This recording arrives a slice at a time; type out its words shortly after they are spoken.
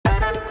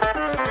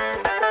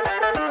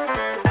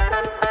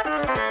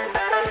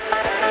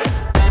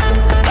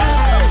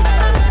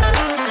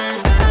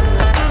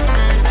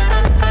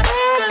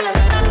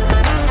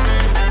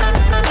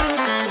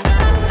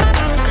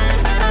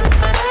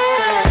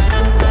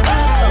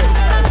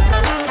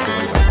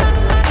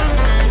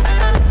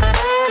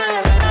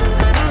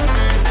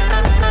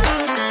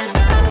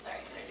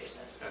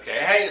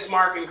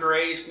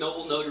Grace,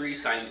 Noble Notary,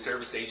 Signing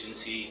Service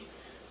Agency,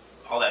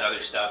 all that other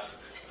stuff.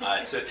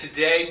 So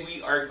today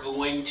we are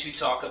going to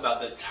talk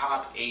about the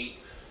top 8,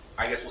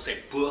 I guess we'll say,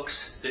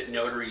 books that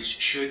notaries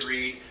should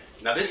read.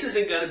 Now this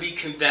isn't going to be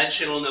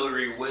conventional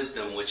notary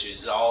wisdom, which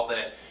is all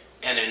the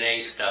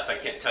NNA stuff. I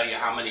can't tell you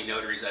how many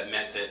notaries I've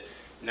met that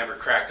never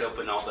cracked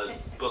open all the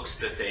books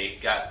that they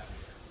got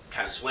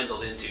kind of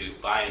swindled into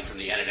buying from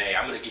the NNA.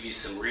 I'm going to give you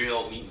some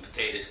real meat and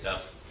potato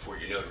stuff for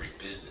your notary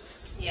business.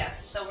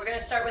 Yes, so we're going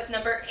to start with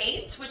number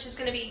 8, which is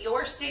going to be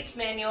your state's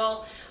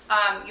manual,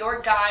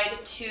 your guide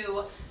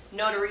to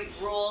notary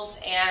rules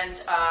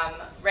and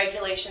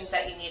regulations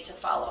that you need to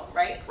follow,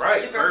 right?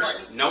 Right. Super First,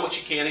 important. know what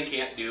you can and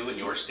can't do in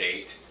your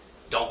state.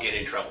 Don't get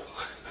in trouble.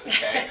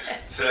 Okay?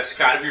 So that's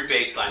kind of your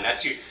baseline.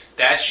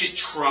 That should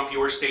trump,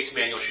 your state's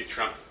manual should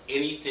trump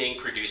anything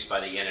produced by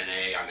the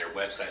NNA on their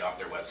website, off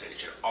their website. It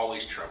should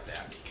always trump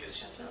that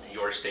because Definitely.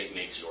 your state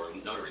makes your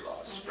notary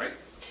laws, right?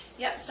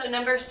 Yep, so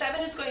number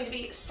 7 is going to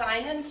be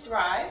Sign and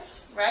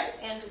Thrive, right?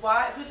 And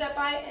why? Who's that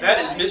by? And That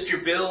why? is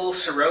Mr. Bill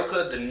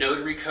Soroka, the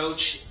Notary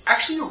Coach.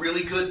 Actually a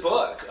really good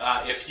book.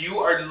 If you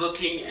are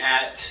looking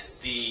at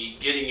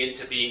getting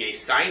into being a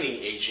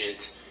signing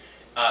agent,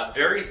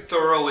 very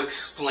thorough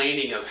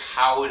explaining of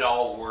how it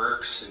all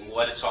works and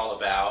what it's all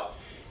about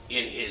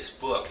in his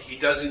book. He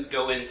doesn't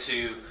go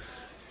into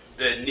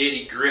the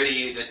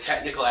nitty-gritty, the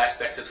technical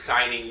aspects of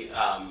signing,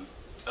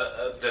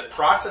 the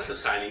process of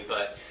signing,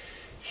 but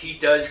he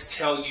does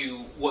tell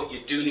you what you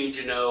do need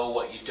to know,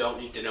 what you don't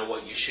need to know,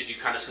 what you should do,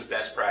 kind of some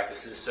best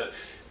practices. So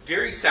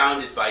very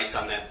sound advice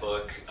on that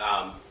book.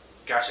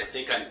 Gosh, I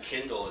think on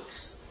Kindle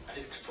I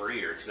think it's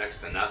free or it's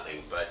next to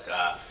nothing. But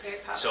Very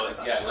popular so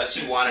book. yeah, unless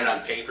you want it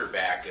on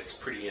paperback, it's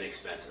pretty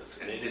inexpensive,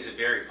 and it is a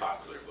very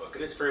popular book,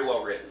 and it's very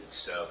well written.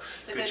 So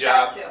It's a good good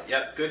job. guide, too.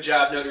 Yep, good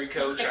job, Notary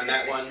Coach, on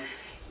that one.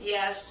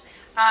 Yes.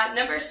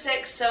 Number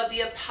 6, so the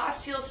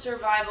Apostille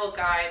Survival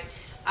Guide.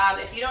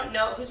 If you don't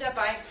know, who's that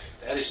by?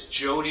 That is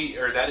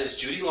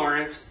Judy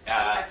Lawrence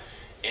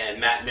and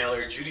Matt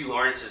Miller. Judy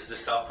Lawrence is the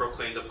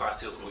self-proclaimed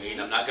apostille queen.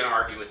 I'm not going to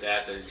argue with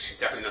that. She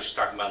definitely knows what she's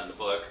talking about in the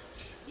book.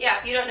 Yeah,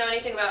 if you don't know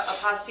anything about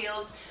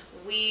apostilles,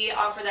 we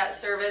offer that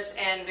service,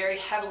 and very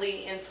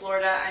heavily in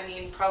Florida. I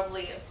mean,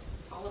 probably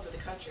all over the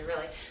country,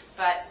 really.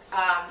 But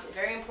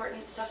very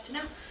important stuff to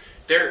know.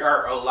 There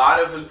are a lot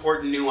of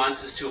important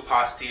nuances to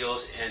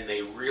apostilles, and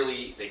they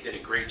did a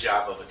great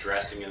job of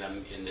addressing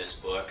them in this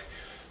book.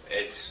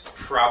 It's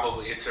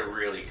a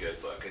really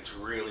good book. It's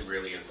really,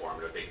 really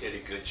informative. They did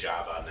a good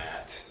job on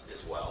that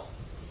as well.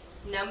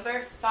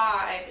 Number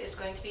 5 is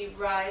going to be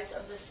Rise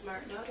of the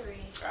Smart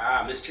Notary.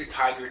 Mr.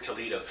 Tiger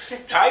Toledo.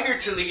 Tiger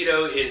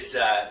Toledo is,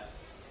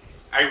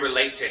 I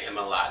relate to him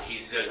a lot.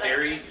 He's a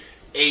very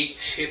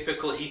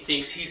atypical, he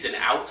thinks he's an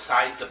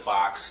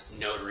outside-the-box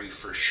notary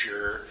for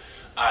sure.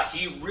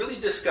 He really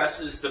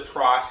discusses the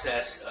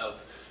process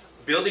of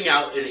building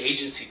out an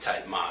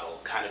agency-type model,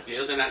 kind of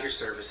building out your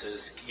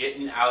services,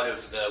 getting out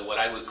of what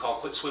I would call,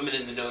 quit swimming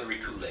in the notary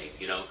Kool-Aid,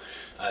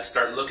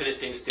 start looking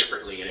at things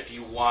differently. And if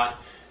you want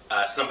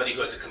somebody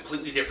who has a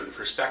completely different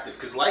perspective,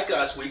 because like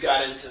us, we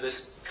got into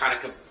this kind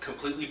of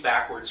completely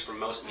backwards from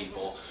most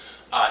people.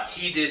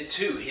 He did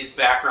too. His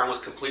background was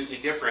completely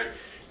different.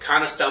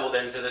 Kind of stumbled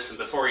into this, and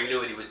before he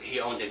knew it, he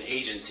owned an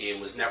agency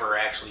and was never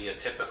actually a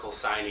typical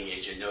signing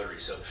agent notary.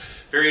 So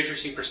very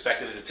interesting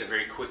perspective. It's a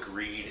very quick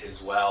read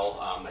as well.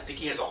 I think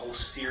he has a whole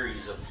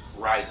series of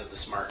Rise of the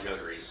Smart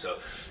Notaries. So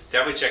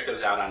definitely check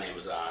those out on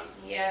Amazon.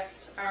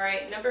 Yes. All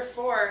right. Number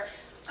 4,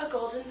 A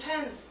Golden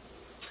Pen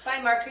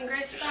by Mark and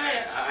Grace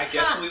Science. I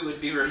guess we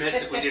would be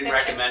remiss if we didn't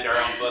recommend our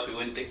own book. We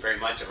wouldn't think very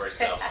much of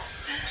ourselves.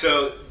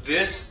 So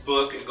this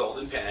book, A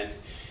Golden Pen,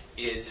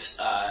 is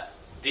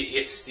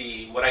it's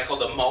what I call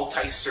the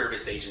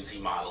multi-service agency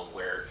model,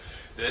 where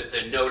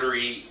the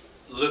notary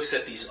looks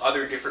at these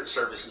other different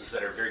services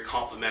that are very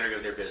complementary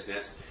of their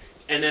business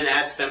and then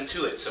adds them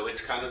to it. So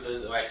it's kind of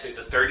like I say,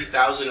 the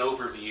 30,000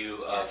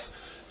 overview of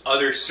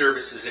other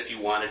services if you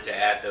wanted to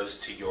add those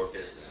to your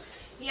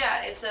business.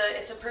 Yeah,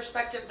 it's a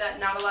perspective that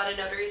not a lot of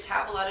notaries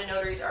have. A lot of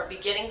notaries are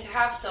beginning to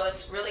have, so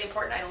it's really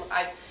important.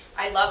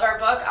 I love our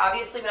book,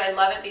 obviously, but I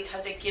love it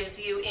because it gives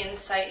you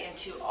insight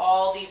into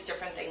all these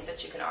different things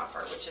that you can offer,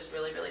 which is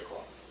really, really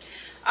cool.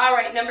 All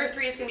right, number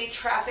 3 is going to be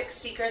Traffic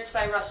Secrets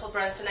by Russell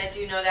Brunson. I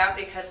do know that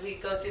because we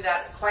go through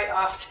that quite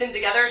often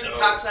together. He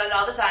talks about it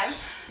all the time.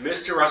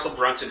 Mr. Russell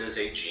Brunson is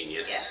a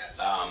genius.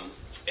 Yes.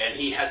 And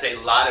he has a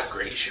lot of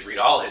great, you should read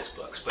all his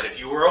books, but if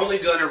you were only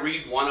going to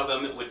read one of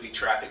them, it would be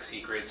Traffic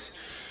Secrets.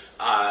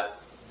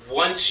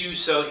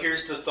 So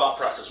here's the thought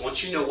process.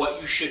 Once you know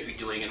what you should be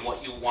doing and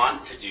what you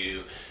want to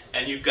do,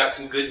 and you've got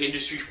some good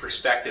industry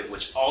perspective,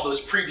 which all those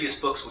previous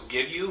books would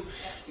give you,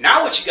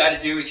 now what you got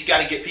to do is you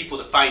got to get people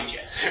to find you,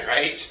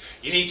 right?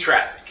 You need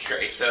traffic,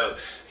 right? So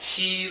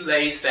he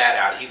lays that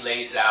out. He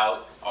lays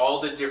out all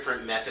the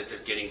different methods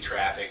of getting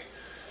traffic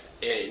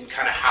and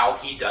kind of how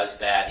he does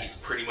that. He's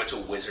pretty much a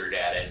wizard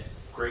at it.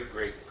 Great,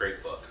 great,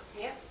 great book.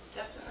 Yeah,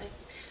 definitely.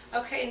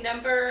 Okay,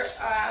 number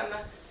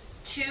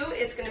 2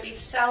 is going to be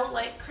Sell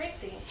Like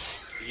Crazy.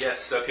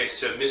 Yes. Okay.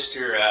 So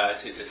Mr.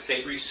 Is it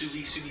Savory,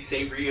 Subi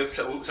Savory,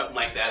 something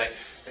like that?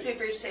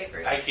 Super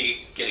savory. I can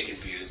get it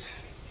confused.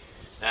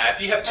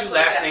 If you have two That's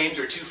last okay. names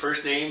or two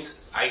first names,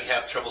 I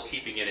have trouble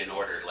keeping it in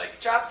order.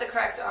 Like Drop the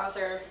correct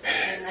author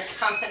in the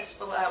comments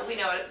below. We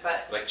know it,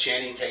 but like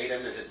Channing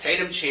Tatum. Is it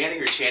Tatum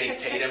Channing or Channing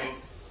Tatum?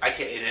 I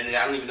can't, and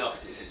I don't even know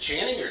if is it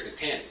Channing or is it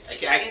Tanning.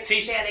 it's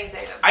Channing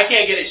Tatum. I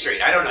can't get it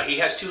straight. I don't know. He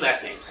has two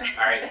last names.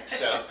 All right.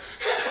 So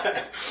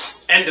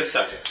end of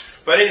subject.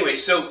 But anyway,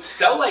 so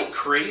Sell Like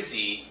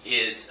Crazy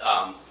is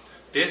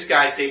this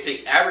guy, same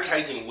thing,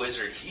 advertising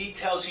wizard. He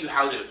tells you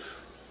how to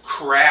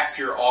craft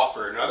your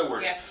offer. In other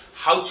words,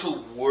 how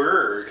to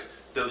word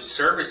those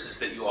services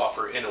that you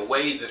offer in a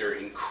way that are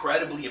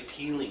incredibly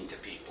appealing to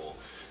people.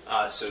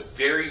 So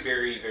very,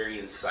 very, very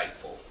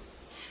insightful.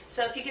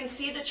 So if you can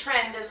see the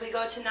trend as we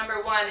go to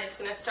number 1, it's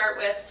going to start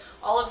with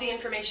all of the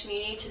information you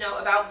need to know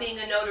about being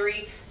a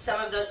notary, some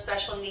of those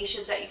special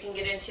niches that you can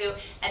get into,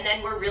 and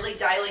then we're really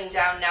dialing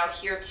down now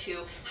here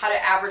to how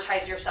to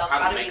advertise yourself,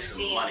 how to make be some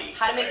seen, money,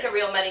 how to make the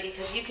real money,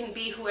 because you can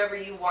be whoever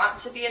you want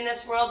to be in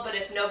this world, but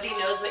if nobody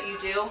knows what you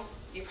do,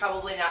 you're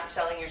probably not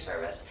selling your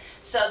service.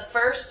 So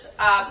first,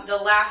 the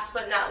last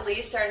but not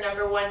least, our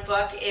number 1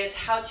 book is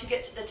How to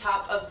Get to the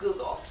Top of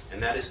Google.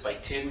 And that is by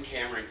Tim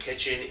Cameron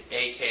Kitchen,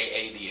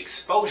 a.k.a. the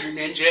Exposure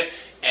Ninja.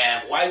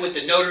 And why would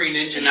the Notary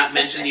Ninja not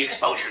mention the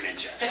Exposure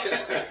Ninja?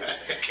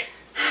 Okay.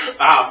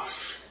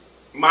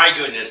 My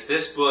goodness,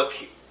 this book,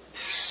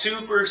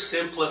 super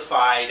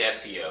simplified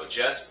SEO,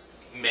 just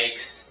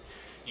makes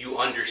you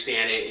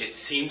understand it. It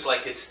seems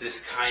like it's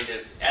this kind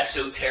of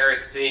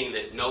esoteric thing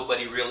that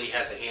nobody really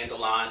has a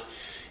handle on.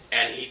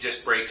 And he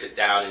just breaks it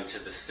down into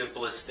the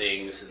simplest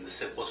things and the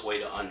simplest way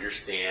to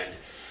understand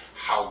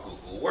how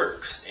Google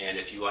works. And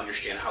if you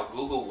understand how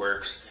Google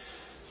works,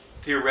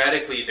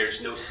 theoretically,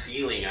 there's no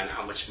ceiling on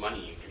how much money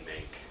you can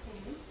make.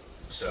 Mm-hmm.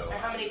 So, or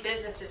how many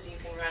businesses you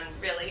can run,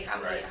 really,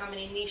 how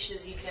many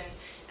niches you can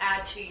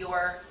add to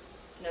your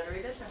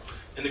notary business.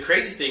 And the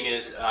crazy thing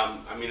is,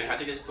 I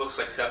think his book's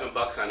like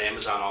 $7 on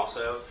Amazon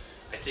also.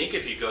 I think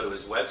if you go to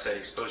his website,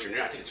 Exposure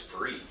Ninja, I think it's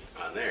free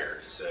on there.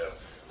 So.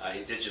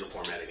 In digital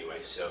format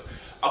anyway. So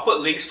I'll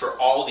put links for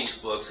all these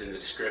books in the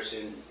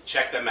description.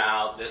 Check them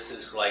out. This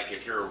is like,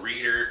 if you're a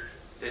reader,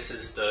 this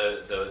is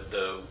the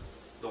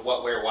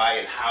what, where, why,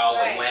 and how,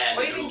 and when.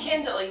 Or even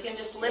Kindle. You can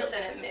just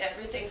listen. Yep.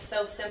 Everything's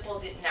so simple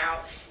now.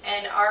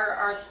 And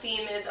our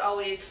theme is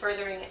always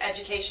furthering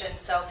education.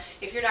 So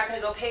if you're not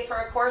going to go pay for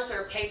a course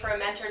or pay for a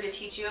mentor to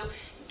teach you,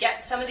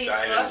 get some of these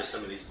Dive books, into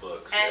some of these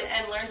books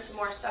and learn some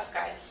more stuff,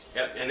 guys.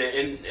 Yep,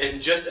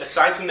 and just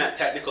aside from that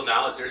technical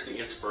knowledge, there's the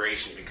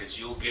inspiration, because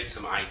you'll get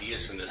some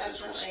ideas from this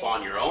that will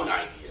spawn your own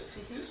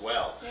ideas as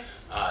well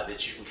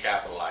that you can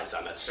capitalize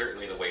on. That's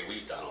certainly the way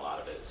we've done a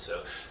lot of it.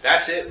 So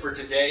that's it for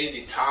today.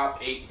 The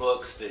top 8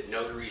 books that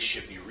notaries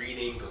should be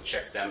reading. Go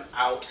check them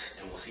out,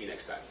 and we'll see you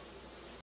next time.